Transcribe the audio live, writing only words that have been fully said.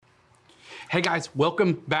Hey guys,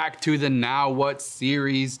 welcome back to the Now What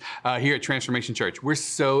series here at Transformation Church. We're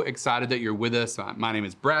so excited that you're with us. My name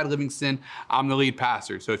is Brad Livingston. I'm the lead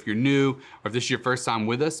pastor. So if you're new or if this is your first time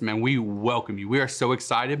with us, man, we welcome you. We are so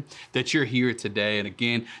excited that you're here today. And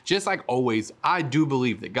again, just like always, I do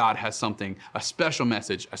believe that God has something, a special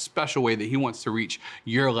message, a special way that he wants to reach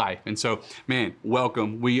your life. And so, man,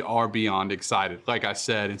 welcome. We are beyond excited, like I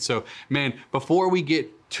said. And so, man, before we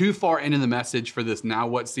get too far into the message for this Now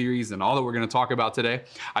What series and all that we're going to talk about today,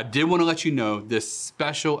 I did want to let you know this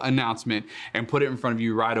special announcement and put it in front of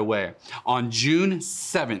you right away. On June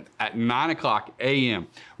 7th at 9 a.m.,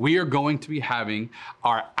 we are going to be having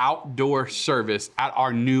our outdoor service at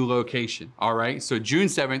our new location. All right. So June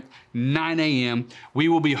 7th, 9 a.m., we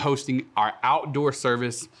will be hosting our outdoor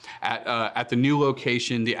service at the new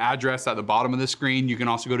location. The address at the bottom of the screen. You can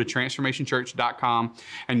also go to transformationchurch.com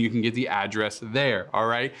and you can get the address there. All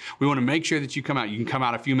right. We want to make sure that you come out. You can come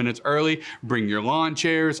out a few minutes early, bring your lawn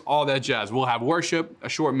chairs, all that jazz. We'll have worship, a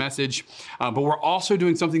short message, but we're also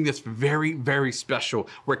doing something that's very, very special.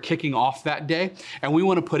 We're kicking off that day and we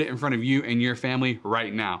want to put it in front of you and your family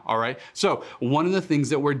right now. All right. So one of the things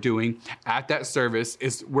that we're doing at that service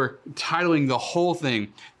is we're titling the whole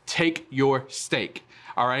thing, Take Your Steak.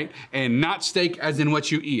 All right. And not steak as in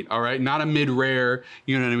what you eat. All right. Not a mid-rare,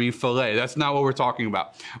 you know what I mean, filet. That's not what we're talking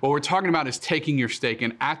about. What we're talking about is taking your steak.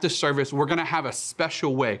 And at the service, we're going to have a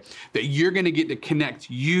special way that you're going to get to connect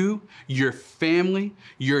you, your family,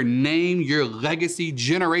 your name, your legacy,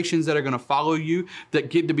 generations that are going to follow you that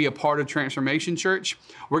get to be a part of Transformation Church.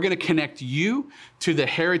 We're going to connect you to the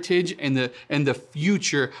heritage and the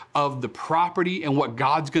future of the property and what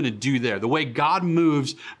God's going to do there. The way God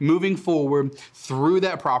moves moving forward through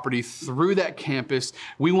that property, through that campus.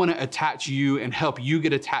 We want to attach you and help you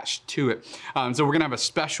get attached to it. So we're going to have a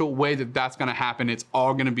special way that that's going to happen. It's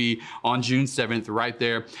all going to be on June 7th right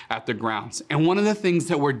there at the grounds. And one of the things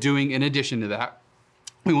that we're doing in addition to that,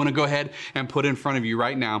 we want to go ahead and put in front of you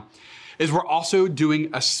right now is we're also doing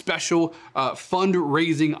a special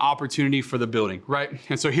fundraising opportunity for the building, right?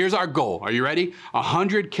 And so here's our goal. Are you ready?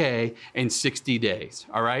 100K in 60 days,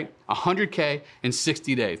 all right? 100K in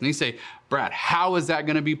 60 days. And you say, Brad, how is that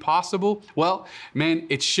gonna be possible? Well, man,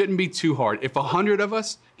 it shouldn't be too hard. If 100 of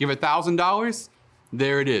us give $1,000,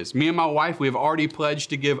 there it is. Me and my wife, we have already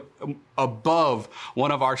pledged to give above one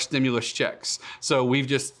of our stimulus checks. So we've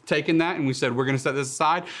just taken that and we said, we're going to set this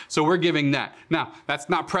aside. So we're giving that. Now, that's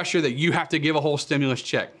not pressure that you have to give a whole stimulus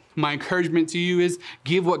check. My encouragement to you is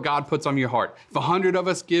give what God puts on your heart. If 100 of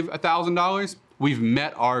us give $1,000, we've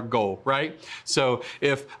met our goal, right? So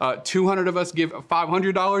if 200 of us give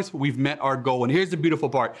 $500, we've met our goal. And here's the beautiful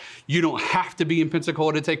part. You don't have to be in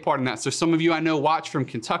Pensacola to take part in that. So some of you I know watch from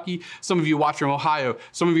Kentucky. Some of you watch from Ohio.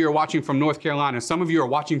 Some of you are watching from North Carolina. Some of you are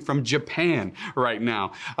watching from Japan right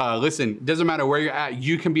now. Listen, it doesn't matter where you're at.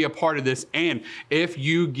 You can be a part of this. And if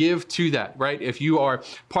you give to that, right? If you are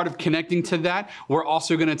part of connecting to that, we're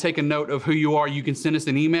also going to take a note of who you are. You can send us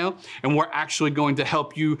an email and we're actually going to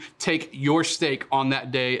help you take your stake on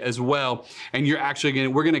that day as well. And you're actually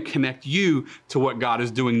we're going to connect you to what God is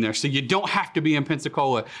doing there. So you don't have to be in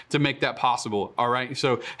Pensacola to make that possible. All right.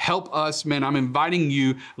 So help us, man. I'm inviting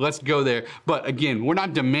you. Let's go there. But again, we're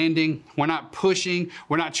not demanding. We're not pushing.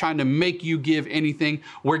 We're not trying to make you give anything.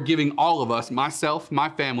 We're giving all of us, myself, my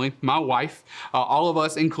family, my wife, all of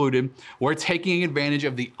us included. We're taking advantage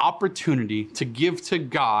of the opportunity to give to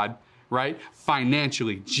God, right?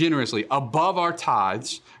 Financially, generously, above our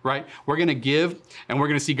tithes, right? We're going to give and we're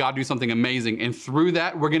going to see God do something amazing. And through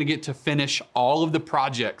that, we're going to get to finish all of the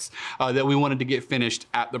projects that we wanted to get finished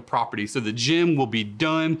at the property. So the gym will be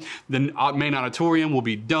done. The main auditorium will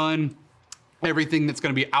be done. Everything that's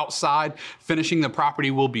going to be outside, finishing the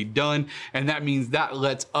property will be done. And that means that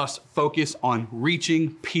lets us focus on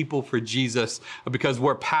reaching people for Jesus because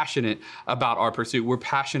we're passionate about our pursuit. We're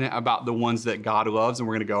passionate about the ones that God loves and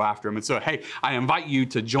we're going to go after them. And so, hey, I invite you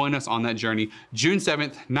to join us on that journey. June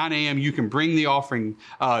 7th, 9 a.m. You can bring the offering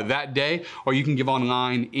that day or you can give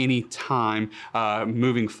online anytime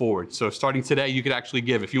moving forward. So starting today, you could actually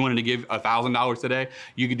give. If you wanted to give $1,000 today,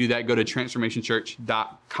 you could do that. Go to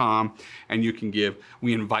transformationchurch.com and you can give.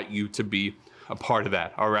 We invite you to be a part of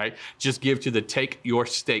that. All right. Just give to the Take Your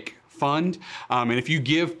Steak fund. And if you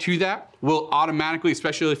give to that, we'll automatically,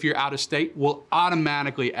 especially if you're out of state, we'll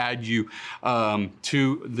automatically add you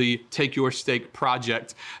to the Take Your Steak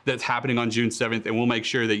project that's happening on June 7th. And we'll make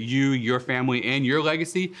sure that you, your family, and your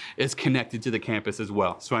legacy is connected to the campus as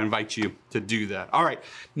well. So I invite you to do that. All right.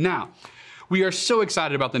 Now, We are so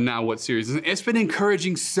excited about the Now What series. It's been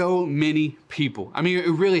encouraging so many people. I mean, it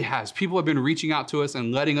really has. People have been reaching out to us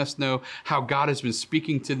and letting us know how God has been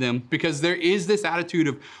speaking to them, because there is this attitude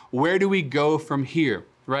of, where do we go from here,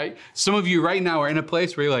 right? Some of you right now are in a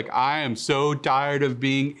place where you're like, I am so tired of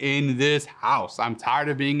being in this house. I'm tired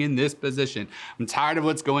of being in this position. I'm tired of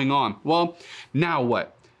what's going on. Well, now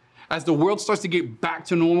what? As the world starts to get back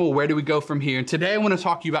to normal, where do we go from here? And today I want to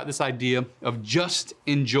talk to you about this idea of just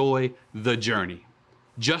enjoy the journey.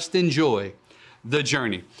 Just enjoy the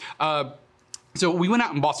journey. So we went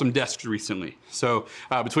out and bought some desks recently. So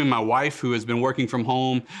between my wife, who has been working from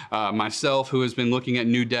home, myself, who has been looking at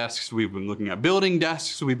new desks, we've been looking at building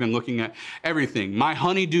desks, we've been looking at everything. My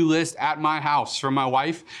honey-do list at my house for my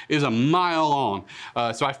wife is a mile long.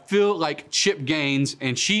 So I feel like Chip Gaines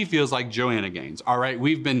and she feels like Joanna Gaines, all right?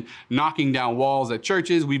 We've been knocking down walls at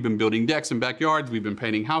churches, we've been building decks in backyards, we've been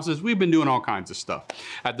painting houses, we've been doing all kinds of stuff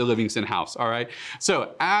at the Livingston house, all right?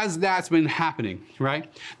 So as that's been happening, right,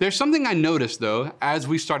 there's something I noticed though, as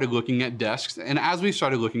we started looking at desks and as we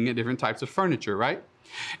started looking at different types of furniture, right?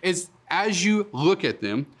 Is as you look at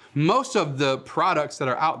them, most of the products that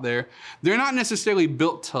are out there, they're not necessarily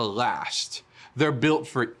built to last. They're built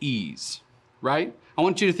for ease, right? I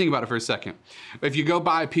want you to think about it for a second. If you go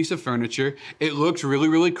buy a piece of furniture, it looks really,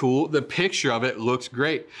 really cool. The picture of it looks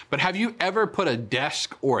great. But have you ever put a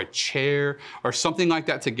desk or a chair or something like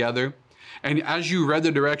that together? And as you read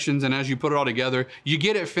the directions and as you put it all together, you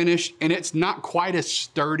get it finished and it's not quite as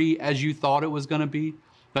sturdy as you thought it was gonna be.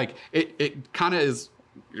 Like it kind of is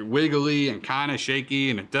wiggly and kind of shaky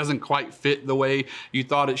and it doesn't quite fit the way you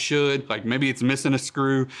thought it should. Like maybe it's missing a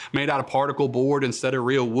screw, made out of particle board instead of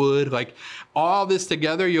real wood. Like all this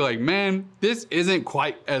together, you're like, man, this isn't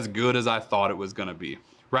quite as good as I thought it was gonna be,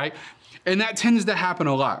 right? And that tends to happen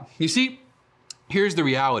a lot. You see, here's the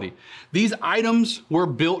reality. These items were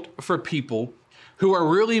built for people who are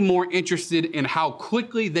really more interested in how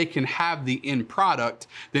quickly they can have the end product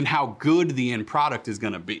than how good the end product is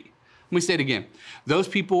gonna be. Let me say it again. Those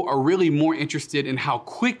people are really more interested in how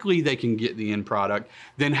quickly they can get the end product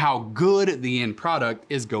than how good the end product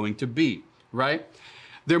is going to be, right?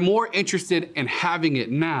 They're more interested in having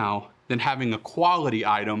it now than having a quality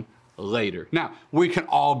item later. Now, we can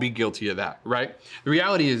all be guilty of that, right? The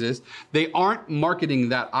reality is they aren't marketing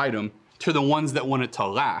that item to the ones that want it to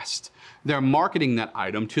last. They're marketing that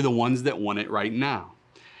item to the ones that want it right now.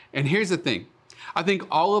 And here's the thing. I think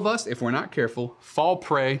all of us, if we're not careful, fall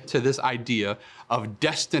prey to this idea of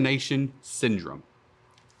destination syndrome.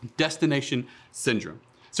 Destination syndrome.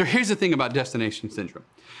 So here's the thing about destination syndrome.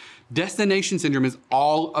 Destination syndrome is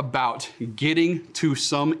all about getting to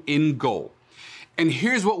some end goal. And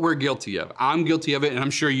here's what we're guilty of. I'm guilty of it, and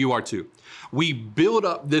I'm sure you are too. We build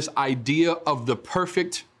up this idea of the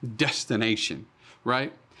perfect destination,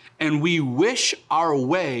 right? And we wish our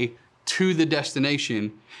way to the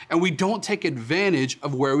destination, and we don't take advantage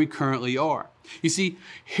of where we currently are. You see,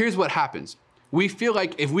 here's what happens. We feel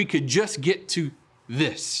like if we could just get to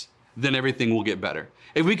this, then everything will get better.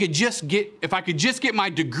 If I could just get my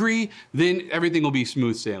degree, then everything will be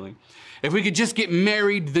smooth sailing. If we could just get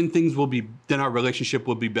married, then our relationship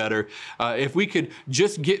will be better. If we could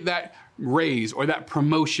just get that raise or that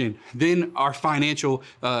promotion, then our financial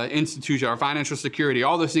institution, our financial security,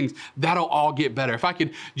 all those things, that'll all get better. If I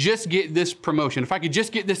could just get this promotion, if I could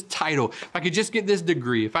just get this title, if I could just get this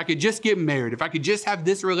degree, if I could just get married, if I could just have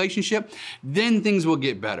this relationship, then things will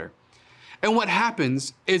get better. And what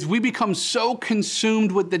happens is we become so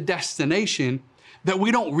consumed with the destination that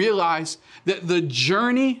we don't realize that the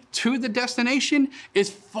journey to the destination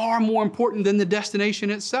is far more important than the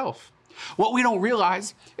destination itself. What we don't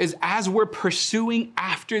realize is as we're pursuing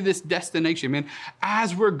after this destination, man,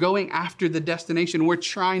 as we're going after the destination, we're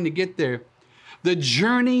trying to get there. The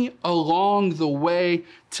journey along the way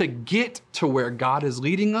to get to where God is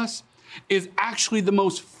leading us is actually the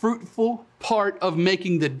most fruitful part of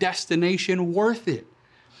making the destination worth it.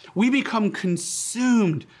 We become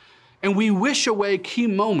consumed and we wish away key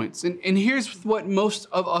moments. And here's what most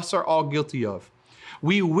of us are all guilty of.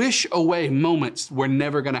 We wish away moments we're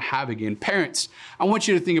never gonna have again. Parents, I want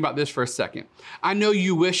you to think about this for a second. I know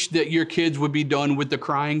you wish that your kids would be done with the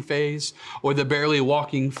crying phase or the barely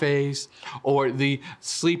walking phase or the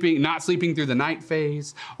not sleeping through the night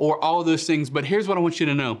phase or all of those things, but here's what I want you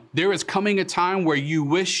to know. There is coming a time where you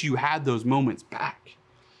wish you had those moments back.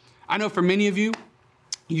 I know for many of you,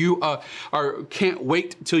 you can't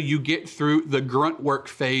wait till you get through the grunt work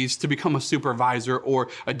phase to become a supervisor or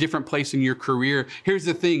a different place in your career. Here's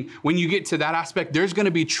the thing, when you get to that aspect, there's gonna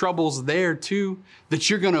be troubles there too, that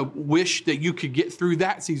you're gonna wish that you could get through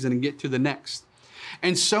that season and get to the next.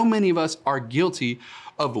 And so many of us are guilty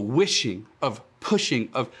of wishing, of pushing,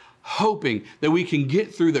 of hoping that we can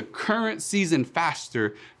get through the current season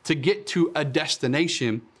faster to get to a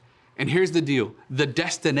destination. And here's the deal. The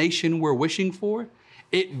destination we're wishing for,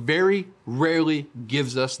 it very rarely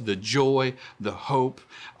gives us the joy, the hope,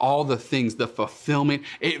 all the things, the fulfillment.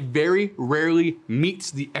 It very rarely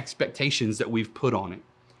meets the expectations that we've put on it.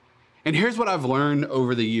 And here's what I've learned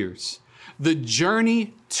over the years. The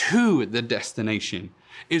journey to the destination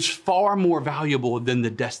is far more valuable than the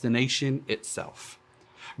destination itself.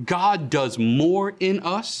 God does more in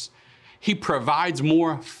us. He provides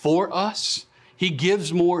more for us. He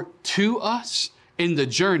gives more to us in the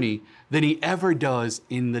journey than he ever does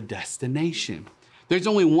in the destination. There's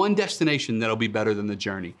only one destination that'll be better than the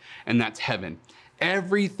journey, and that's heaven.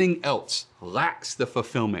 Everything else lacks the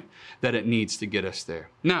fulfillment that it needs to get us there.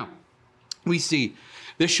 Now, we see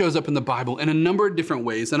this shows up in the Bible in a number of different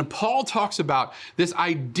ways, and Paul talks about this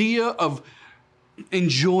idea of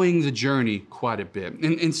enjoying the journey quite a bit.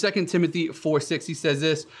 In 2 Timothy 4:6, he says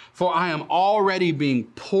this, "For I am already being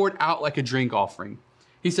poured out like a drink offering."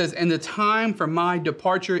 He says, "And the time for my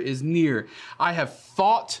departure is near. I have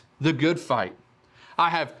fought the good fight.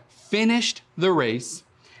 I have finished the race,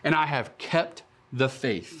 and I have kept the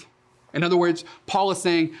faith." In other words, Paul is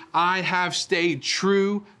saying, I have stayed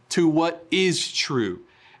true to what is true.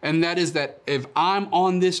 And that is that if I'm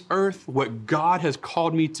on this earth, what God has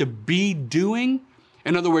called me to be doing,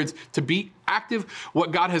 in other words, to be active,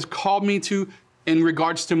 what God has called me to in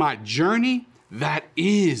regards to my journey, that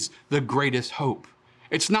is the greatest hope.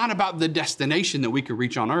 It's not about the destination that we could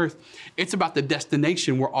reach on earth. It's about the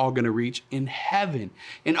destination we're all going to reach in heaven.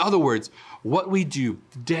 In other words, what we do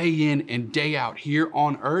day in and day out here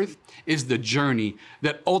on earth is the journey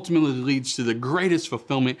that ultimately leads to the greatest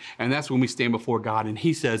fulfillment. And that's when we stand before God and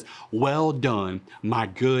he says, "Well done, my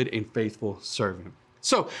good and faithful servant."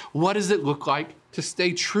 So what does it look like to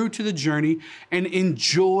stay true to the journey and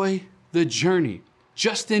enjoy the journey?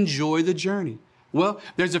 Just enjoy the journey. Well,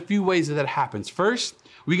 there's a few ways that happens. First,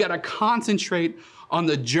 we got to concentrate on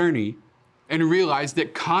the journey and realize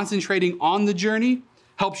that concentrating on the journey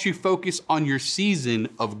helps you focus on your season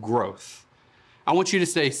of growth. I want you to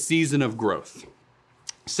say season of growth.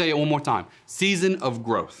 Say it one more time. Season of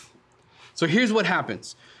growth. So here's what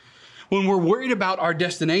happens. When we're worried about our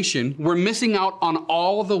destination, we're missing out on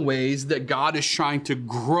all the ways that God is trying to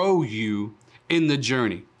grow you in the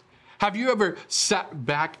journey. Have you ever sat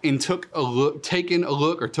back and took a look?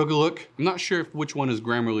 I'm not sure which one is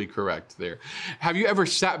grammarly correct there. Have you ever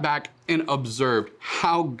sat back and observed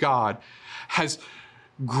how God has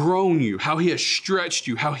grown you, how he has stretched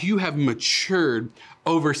you, how you have matured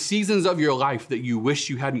over seasons of your life that you wish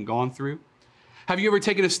you hadn't gone through? Have you ever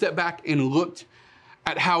taken a step back and looked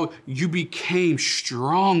at how you became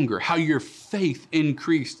stronger, how your faith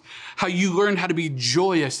increased, how you learned how to be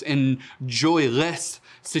joyous in joyless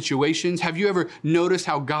situations? Have you ever noticed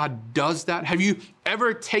how God does that? Have you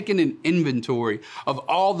ever taken an inventory of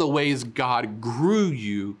all the ways God grew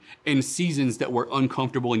you in seasons that were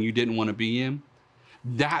uncomfortable and you didn't want to be in?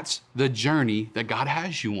 That's the journey that God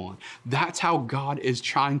has you on. That's how God is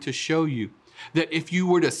trying to show you that if you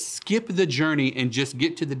were to skip the journey and just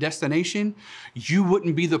get to the destination, you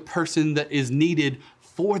wouldn't be the person that is needed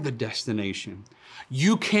for the destination.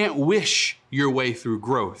 You can't wish your way through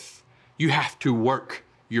growth. You have to work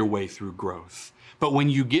your way through growth. But when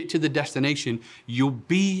you get to the destination, you'll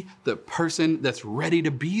be the person that's ready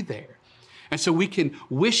to be there. And so we can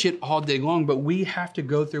wish it all day long, but we have to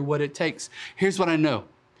go through what it takes. Here's what I know.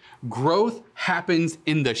 Growth happens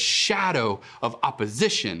in the shadow of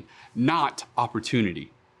opposition, not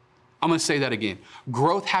opportunity. I'm going to say that again.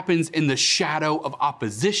 Growth happens in the shadow of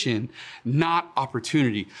opposition, not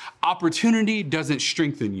opportunity. Opportunity doesn't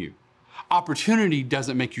strengthen you. Opportunity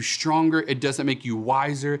doesn't make you stronger. It doesn't make you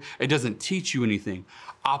wiser. It doesn't teach you anything.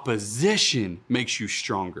 Opposition makes you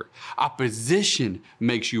stronger. Opposition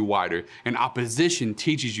makes you wider. And opposition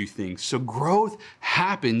teaches you things. So growth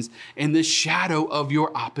happens in the shadow of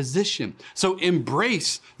your opposition. So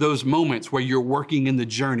embrace those moments where you're working in the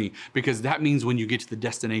journey, because that means when you get to the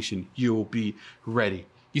destination, you'll be ready.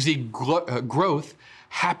 You see, growth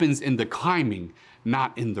happens in the climbing,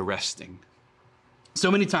 not in the resting. So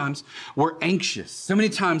many times we're anxious. So many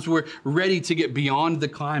times we're ready to get beyond the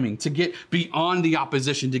climbing, to get beyond the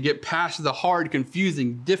opposition, to get past the hard,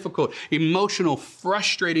 confusing, difficult, emotional,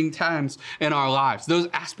 frustrating times in our lives. Those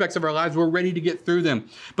aspects of our lives, we're ready to get through them.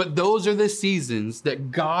 But those are the seasons that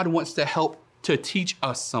God wants to help to teach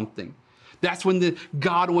us something. That's when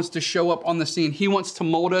God wants to show up on the scene. He wants to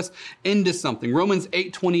mold us into something. Romans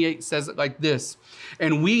 8:28 says it like this,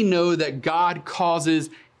 "And we know that God causes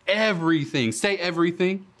everything, say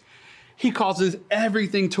everything. He causes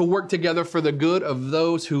everything to work together for the good of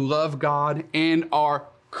those who love God and are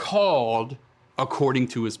called according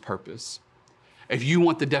to his purpose. If you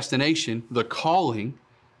want the destination, the calling,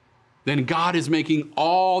 then God is making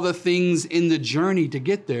all the things in the journey to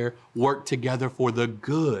get there work together for the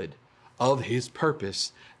good of his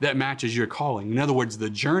purpose that matches your calling. In other words, the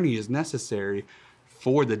journey is necessary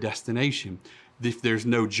for the destination. If there's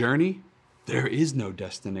no journey, there is no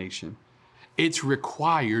destination. It's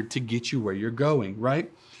required to get you where you're going,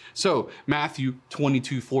 right? So Matthew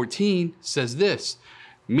 22:14 says this,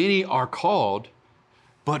 many are called,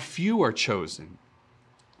 but few are chosen,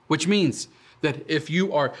 which means that if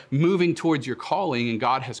you are moving towards your calling and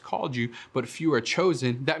God has called you, but few are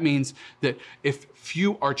chosen, that means that if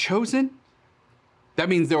few are chosen, that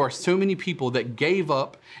means there are so many people that gave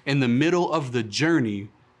up in the middle of the journey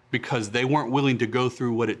because they weren't willing to go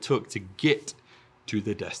through what it took to get to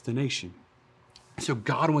the destination. So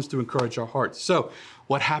God wants to encourage our hearts. So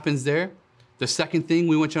what happens there? The second thing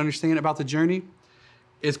we want you to understand about the journey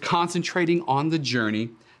is concentrating on the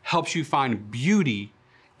journey helps you find beauty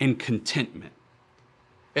and contentment.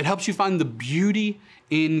 It helps you find the beauty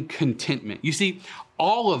in contentment. You see,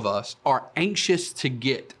 all of us are anxious to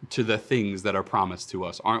get to the things that are promised to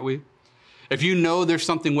us, aren't we? If you know there's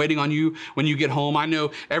something waiting on you when you get home, I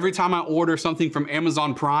know every time I order something from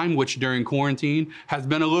Amazon Prime, which during quarantine has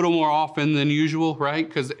been a little more often than usual, right?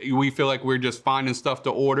 Because we feel like we're just finding stuff to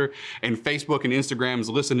order and Facebook and Instagram is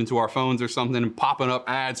listening to our phones or something and popping up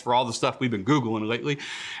ads for all the stuff we've been Googling lately.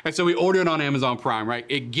 And so we order it on Amazon Prime, right?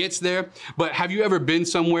 It gets there, but have you ever been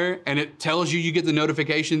somewhere and it tells you, you get the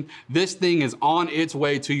notification, this thing is on its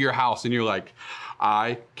way to your house and you're like,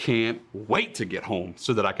 I can't wait to get home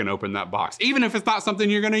so that I can open that box. Even if it's not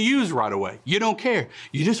something you're gonna use right away. You don't care.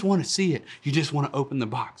 You just wanna see it. You just wanna open the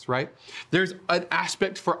box, right? There's an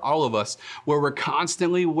aspect for all of us where we're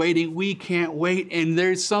constantly waiting. We can't wait. And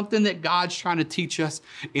there's something that God's trying to teach us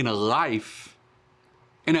in a life,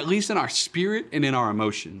 and at least in our spirit and in our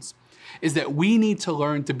emotions, is that we need to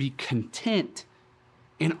learn to be content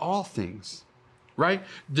in all things, right?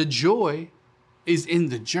 The joy is in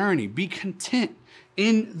the journey. Be content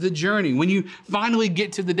in the journey. When you finally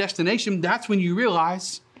get to the destination, that's when you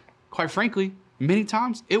realize, quite frankly, many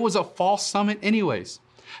times it was a false summit anyways.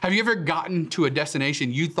 Have you ever gotten to a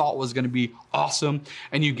destination you thought was going to be awesome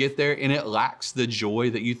and you get there and it lacks the joy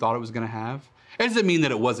that you thought it was going to have? It doesn't mean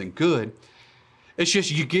that it wasn't good. It's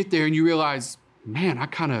just you get there and you realize, man, I'm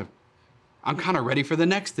kind of ready for the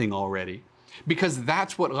next thing already. Because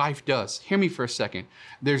that's what life does. Hear me for a second.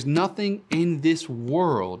 There's nothing in this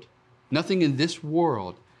world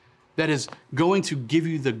that is going to give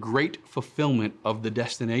you the great fulfillment of the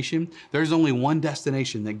destination. There's only one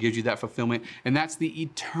destination that gives you that fulfillment, and that's the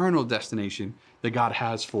eternal destination that God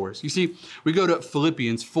has for us. You see, we go to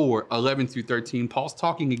Philippians 4:11-13. Paul's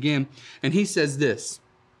talking again, and he says this,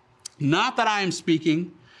 not that I am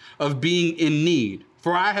speaking of being in need,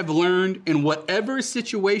 for I have learned in whatever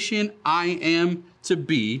situation I am to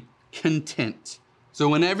be content.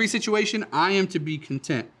 So in every situation, I am to be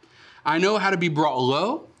content. I know how to be brought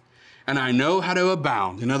low, and I know how to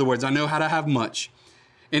abound. In other words, I know how to have much.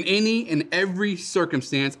 In any and every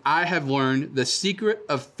circumstance, I have learned the secret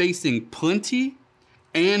of facing plenty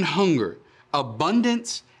and hunger,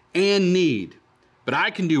 abundance and need. But I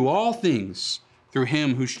can do all things through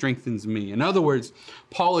him who strengthens me. In other words,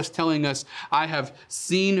 Paul is telling us, I have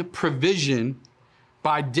seen provision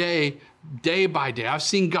by day by day. I've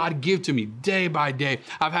seen God give to me day by day.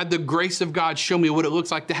 I've had the grace of God show me what it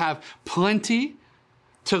looks like to have plenty,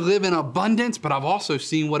 to live in abundance, but I've also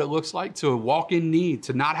seen what it looks like to walk in need,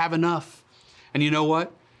 to not have enough. And you know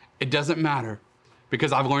what? It doesn't matter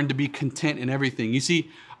because I've learned to be content in everything. You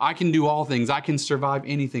see, I can do all things. I can survive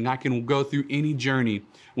anything. I can go through any journey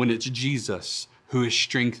when it's Jesus who is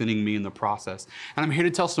strengthening me in the process. And I'm here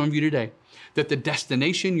to tell some of you today that the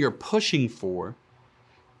destination you're pushing for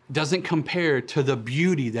doesn't compare to the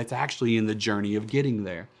beauty that's actually in the journey of getting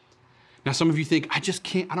there. Now, some of you think, I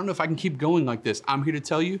don't know if I can keep going like this. I'm here to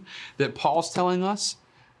tell you that Paul's telling us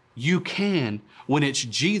you can when it's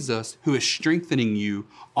Jesus who is strengthening you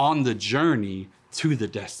on the journey to the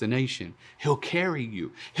destination. He'll carry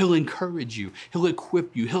you. He'll encourage you. He'll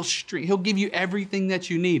equip you. He'll give you everything that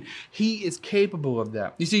you need. He is capable of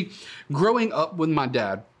that. You see, growing up with my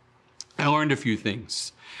dad, I learned a few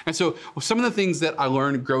things. And so some of the things that I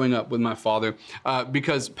learned growing up with my father,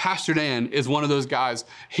 because Pastor Dan is one of those guys,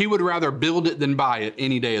 he would rather build it than buy it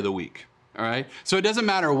any day of the week. all right? So it doesn't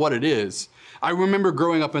matter what it is. I remember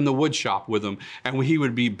growing up in the wood shop with him, and he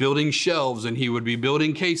would be building shelves, and he would be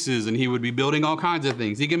building cases, and he would be building all kinds of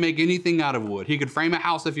things. He can make anything out of wood. He could frame a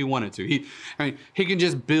house if he wanted to. He can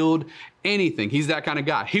just build anything. He's that kind of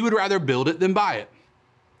guy. He would rather build it than buy it.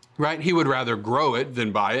 Right? He would rather grow it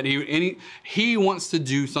than buy it. He wants to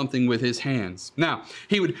do something with his hands. Now,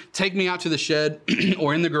 he would take me out to the shed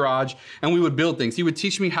or in the garage, and we would build things. He would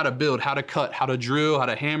teach me how to build, how to cut, how to drill, how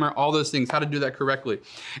to hammer, all those things, how to do that correctly.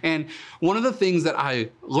 And one of the things that I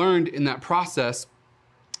learned in that process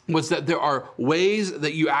was that there are ways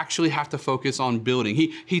that you actually have to focus on building.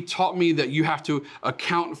 He taught me that you have to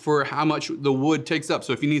account for how much the wood takes up.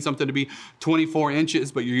 So if you need something to be 24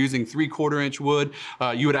 inches, but you're using 3/4 inch wood,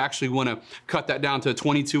 you would actually want to cut that down to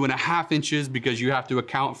 22.5 inches because you have to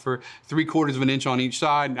account for 3/4 of an inch on each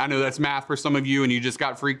side. I know that's math for some of you, and you just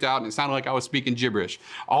got freaked out and it sounded like I was speaking gibberish.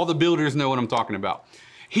 All the builders know what I'm talking about.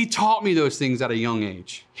 He taught me those things at a young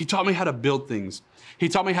age. He taught me how to build things. He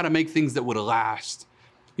taught me how to make things that would last.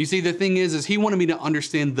 You see, the thing is he wanted me to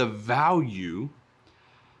understand the value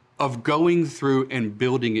of going through and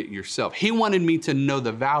building it yourself. He wanted me to know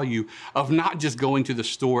the value of not just going to the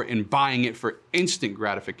store and buying it for instant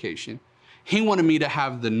gratification. He wanted me to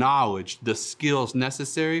have the knowledge, the skills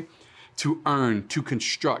necessary to earn, to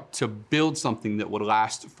construct, to build something that would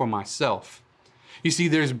last for myself. You see,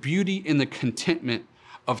 there's beauty in the contentment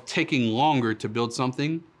of taking longer to build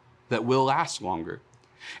something that will last longer.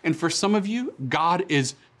 And for some of you, God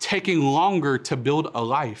is taking longer to build a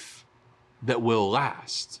life that will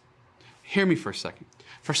last. Hear me for a second.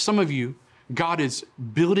 For some of you, God is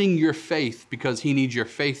building your faith because he needs your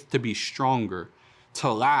faith to be stronger,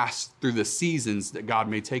 to last through the seasons that God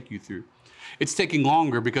may take you through. It's taking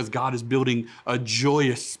longer because God is building a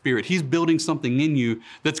joyous spirit. He's building something in you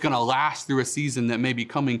that's going to last through a season that may be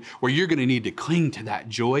coming where you're going to need to cling to that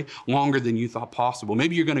joy longer than you thought possible.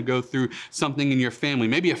 Maybe you're going to go through something in your family.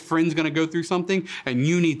 Maybe a friend's going to go through something and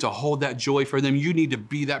you need to hold that joy for them. You need to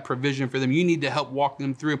be that provision for them. You need to help walk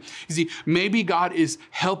them through. You see, maybe God is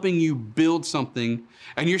helping you build something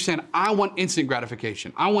and you're saying, I want instant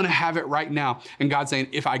gratification. I want to have it right now. And God's saying,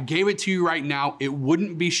 if I gave it to you right now, it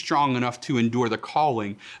wouldn't be strong enough to endure the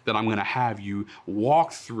calling that I'm going to have you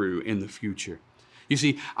walk through in the future. You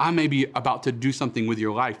see, I may be about to do something with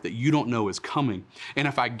your life that you don't know is coming. And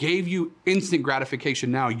if I gave you instant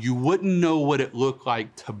gratification now, you wouldn't know what it looked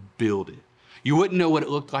like to build it. You wouldn't know what it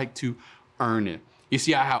looked like to earn it. You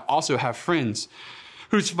see, I also have friends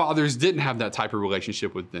whose fathers didn't have that type of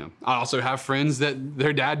relationship with them. I also have friends that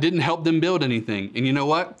their dad didn't help them build anything. And you know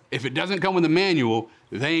what? If it doesn't come with a manual,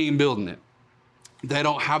 they ain't building it. They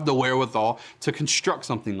don't have the wherewithal to construct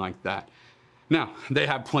something like that. Now, they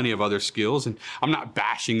have plenty of other skills, and I'm not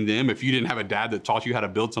bashing them. If you didn't have a dad that taught you how to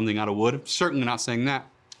build something out of wood, I'm certainly not saying that.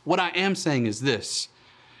 What I am saying is this,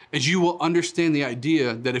 is you will understand the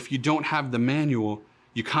idea that if you don't have the manual,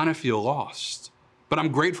 you kind of feel lost. But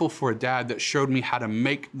I'm grateful for a dad that showed me how to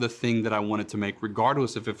make the thing that I wanted to make,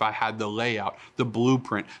 regardless of if I had the layout, the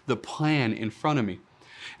blueprint, the plan in front of me.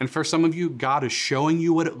 And for some of you, God is showing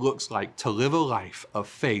you what it looks like to live a life of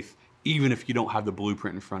faith, even if you don't have the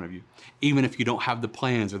blueprint in front of you, even if you don't have the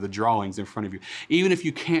plans or the drawings in front of you, even if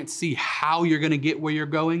you can't see how you're going to get where you're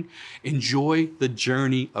going. Enjoy the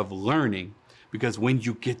journey of learning, because when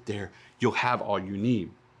you get there, you'll have all you need.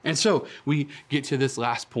 And so we get to this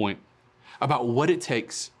last point about what it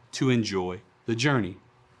takes to enjoy the journey.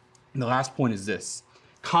 And the last point is this: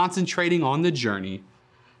 concentrating on the journey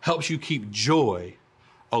helps you keep joy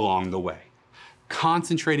along the way.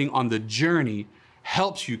 Concentrating on the journey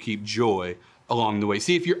helps you keep joy along the way.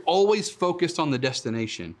 See, if you're always focused on the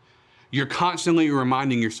destination, you're constantly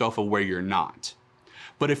reminding yourself of where you're not.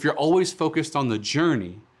 But if you're always focused on the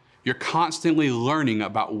journey, you're constantly learning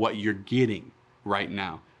about what you're getting right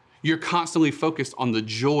now. You're constantly focused on the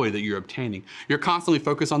joy that you're obtaining. You're constantly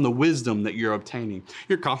focused on the wisdom that you're obtaining.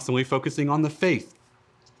 You're constantly focusing on the faith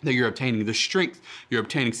that you're obtaining, the strength you're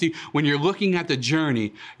obtaining. See, when you're looking at the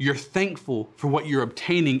journey, you're thankful for what you're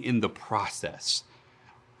obtaining in the process.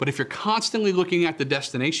 But if you're constantly looking at the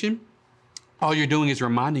destination, all you're doing is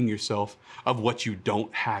reminding yourself of what you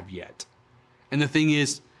don't have yet. And the thing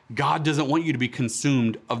is, God doesn't want you to be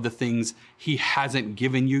consumed of the things he hasn't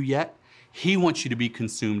given you yet. He wants you to be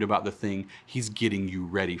consumed about the thing he's getting you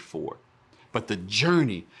ready for. But the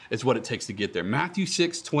journey is what it takes to get there. Matthew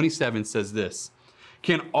 6:27 says this: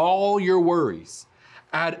 can all your worries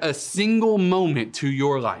add a single moment to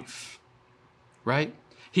your life? Right?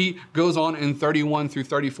 He goes on in 31 through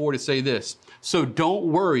 34 to say this: so don't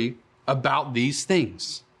worry about these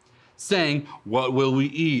things. saying, what will we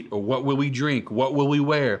eat? Or what will we drink? What will we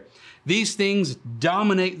wear? These things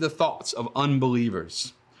dominate the thoughts of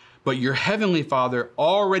unbelievers. But your heavenly Father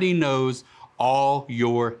already knows all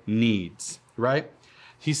your needs, right?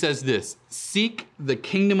 He says this, seek the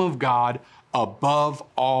kingdom of God above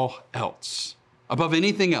all else, above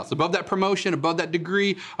anything else, above that promotion, above that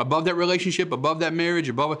degree, above that relationship, above that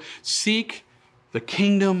marriage, seek the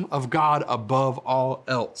kingdom of God above all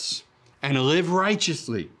else and live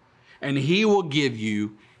righteously, and he will give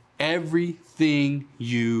you everything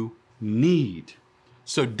you need.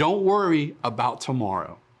 So don't worry about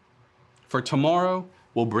tomorrow, for tomorrow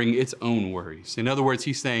will bring its own worries. In other words,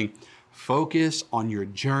 he's saying, focus on your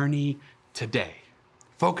journey today.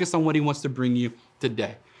 Focus on what he wants to bring you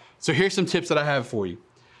today. So here's some tips that I have for you.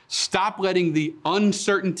 Stop letting the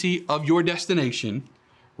uncertainty of your destination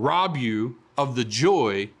rob you of the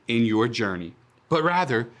joy in your journey, but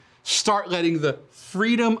rather start letting the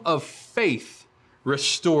freedom of faith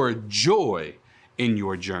restore joy in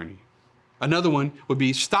your journey. Another one would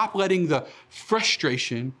be stop letting the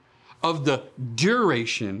frustration of the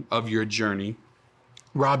duration of your journey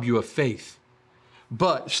rob you of faith,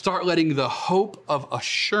 but start letting the hope of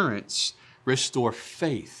assurance restore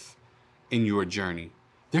faith in your journey.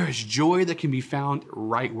 There is joy that can be found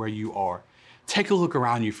right where you are. Take a look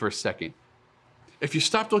around you for a second. If you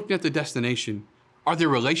stop looking at the destination, are there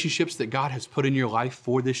relationships that God has put in your life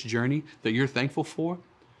for this journey that you're thankful for?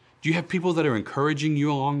 Do you have people that are encouraging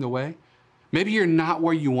you along the way? Maybe you're not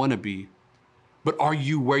where you want to be, but are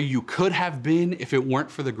you where you could have been if it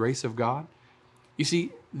weren't for the grace of God? You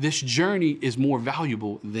see, this journey is more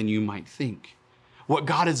valuable than you might think. What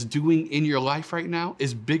God is doing in your life right now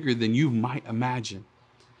is bigger than you might imagine.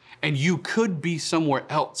 And you could be somewhere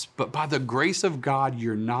else, but by the grace of God,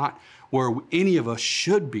 you're not where any of us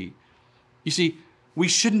should be. You see, we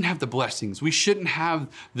shouldn't have the blessings. We shouldn't have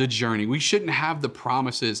the journey. We shouldn't have the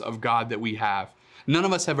promises of God that we have. None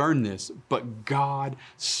of us have earned this, but God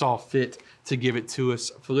saw fit to give it to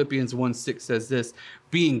us. Philippians 1:6 says this,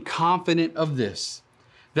 being confident of this,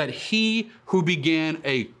 that he who began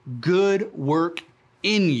a good work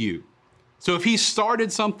in you. So if he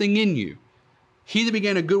started something in you, he that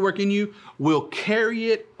began a good work in you will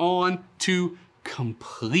carry it on to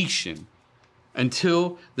completion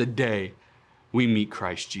until the day we meet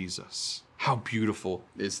Christ Jesus. How beautiful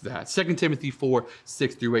is that? 2 Timothy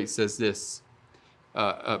 4:6-8 says this.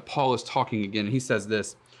 Paul is talking again, and he says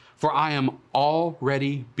this, for I am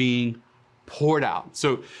already being poured out.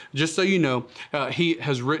 So just so you know, he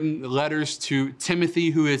has written letters to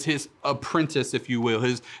Timothy, who is his apprentice, if you will,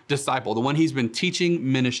 his disciple, the one he's been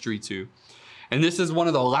teaching ministry to. And this is one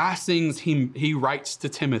of the last things he writes to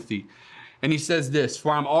Timothy. And he says this,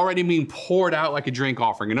 for I'm already being poured out like a drink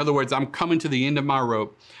offering. In other words, I'm coming to the end of my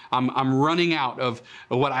rope. I'm running out of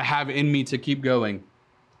what I have in me to keep going.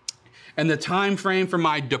 And the time frame for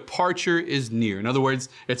my departure is near. In other words,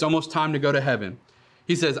 it's almost time to go to heaven.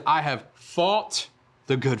 He says, I have fought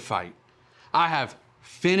the good fight. I have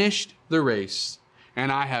finished the race,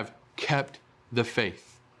 and I have kept the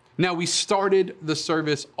faith. Now, we started the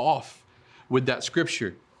service off with that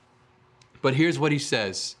scripture. But here's what he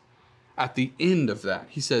says at the end of that.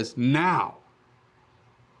 He says, now.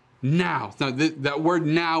 Now that word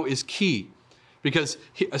now is key, because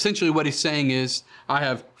essentially what he's saying is, I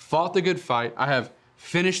have fought the good fight. I have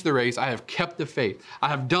finished the race. I have kept the faith. I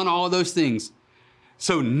have done all of those things.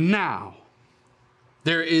 So now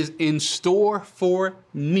there is in store for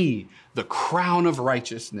me the crown of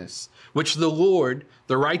righteousness, which the Lord,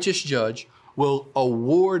 the righteous judge, will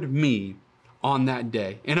award me on that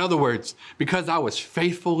day. In other words, because I was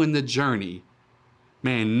faithful in the journey,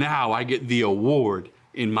 man, now I get the award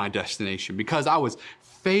in my destination. Because I was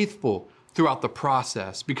faithful throughout the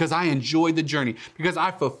process, because I enjoyed the journey, because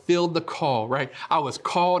I fulfilled the call, right? I was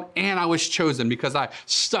called and I was chosen because I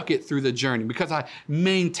stuck it through the journey, because I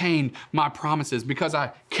maintained my promises, because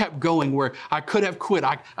I kept going where I could have quit.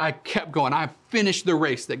 I kept going. I finished the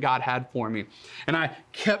race that God had for me, and I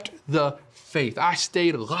kept the faith. I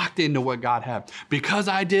stayed locked into what God had. Because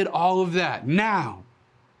I did all of that, now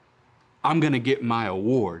I'm going to get my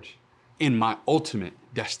award in my ultimate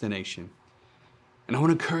destination. And I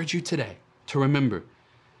want to encourage you today to remember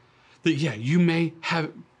that, yeah, you may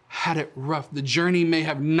have had it rough. The journey may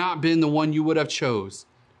have not been the one you would have chose,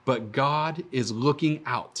 but God is looking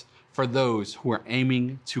out for those who are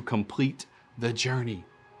aiming to complete the journey.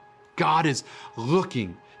 God is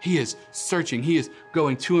looking. He is searching. He is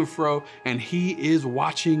going to and fro, and he is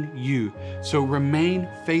watching you. So remain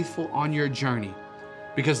faithful on your journey,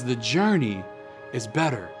 because the journey is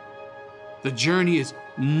better The journey is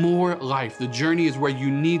more life. The journey is where you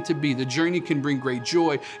need to be. The journey can bring great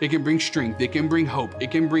joy. It can bring strength. It can bring hope.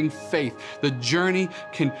 It can bring faith. The journey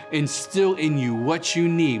can instill in you what you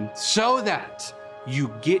need so that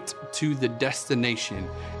you get to the destination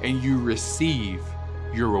and you receive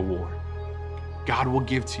your reward. God will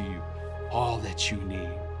give to you all that you need.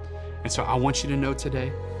 And so I want you to know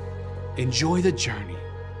today, enjoy the journey.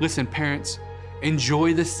 Listen, parents,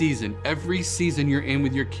 enjoy the season. Every season you're in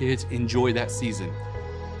with your kids, enjoy that season,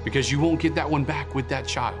 because you won't get that one back with that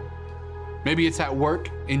child. Maybe it's at work.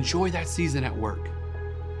 Enjoy that season at work,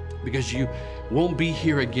 because you won't be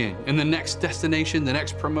here again. And the next destination, the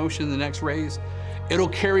next promotion, the next raise, it'll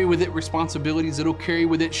carry with it responsibilities. It'll carry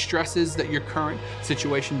with it stresses that your current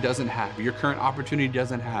situation doesn't have, your current opportunity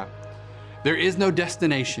doesn't have. There is no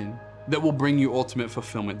destination that will bring you ultimate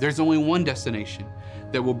fulfillment. There's only one destination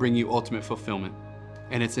that will bring you ultimate fulfillment,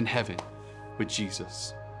 and it's in heaven with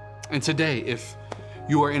Jesus. And today, if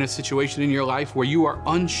you are in a situation in your life where you are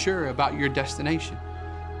unsure about your destination,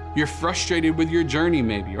 you're frustrated with your journey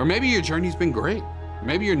maybe, or maybe your journey's been great.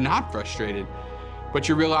 Maybe you're not frustrated, but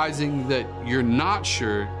you're realizing that you're not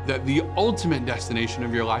sure that the ultimate destination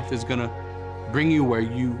of your life is gonna bring you where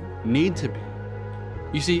you need to be.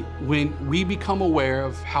 You see, when we become aware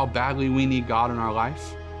of how badly we need God in our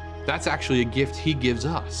life, that's actually a gift He gives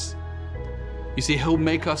us. You see, He'll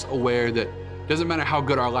make us aware that it doesn't matter how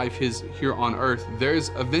good our life is here on earth, there's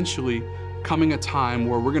eventually coming a time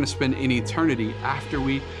where we're gonna spend an eternity after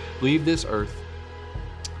we leave this earth,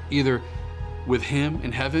 either with Him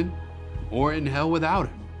in heaven or in hell without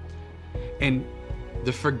Him. And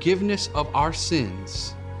the forgiveness of our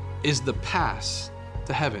sins is the pass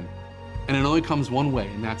to heaven. And it only comes one way,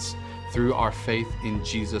 and that's through our faith in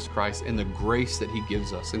Jesus Christ and the grace that He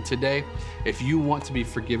gives us. And today, if you want to be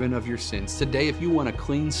forgiven of your sins, today, if you want a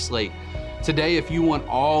clean slate, today, if you want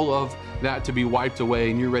all of that to be wiped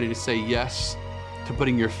away and you're ready to say yes to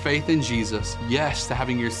putting your faith in Jesus, yes to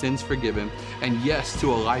having your sins forgiven, and yes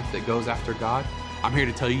to a life that goes after God, I'm here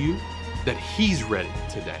to tell you that He's ready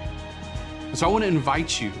today. So I want to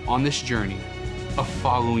invite you on this journey of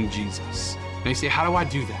following Jesus. And you say, how do I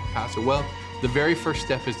do that, Pastor? Well, the very first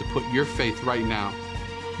step is to put your faith right now,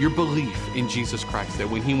 your belief in Jesus Christ, that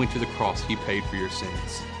when He went to the cross, He paid for your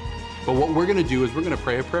sins. But what we're gonna do is we're gonna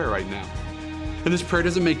pray a prayer right now. And this prayer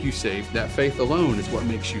doesn't make you saved. That faith alone is what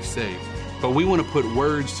makes you saved. But we wanna put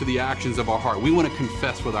words to the actions of our heart. We wanna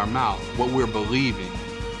confess with our mouth what we're believing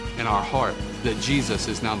in our heart, that Jesus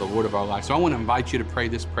is now the Lord of our life. So I wanna invite you to pray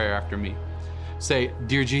this prayer after me. Say,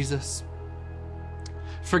 dear Jesus,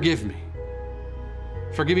 forgive me.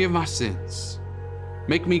 Forgive me of my sins.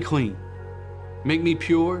 Make me clean. Make me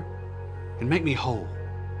pure, and make me whole.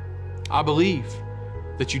 I believe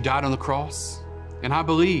that You died on the cross, and I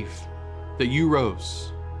believe that You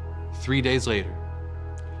rose 3 days later.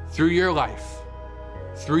 Through Your life,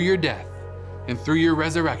 through Your death, and through Your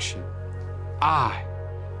resurrection, I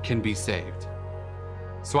can be saved.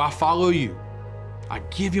 So I follow You. I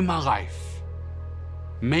give You my life.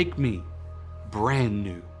 Make me brand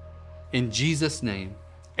new. In Jesus' name,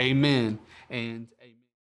 amen and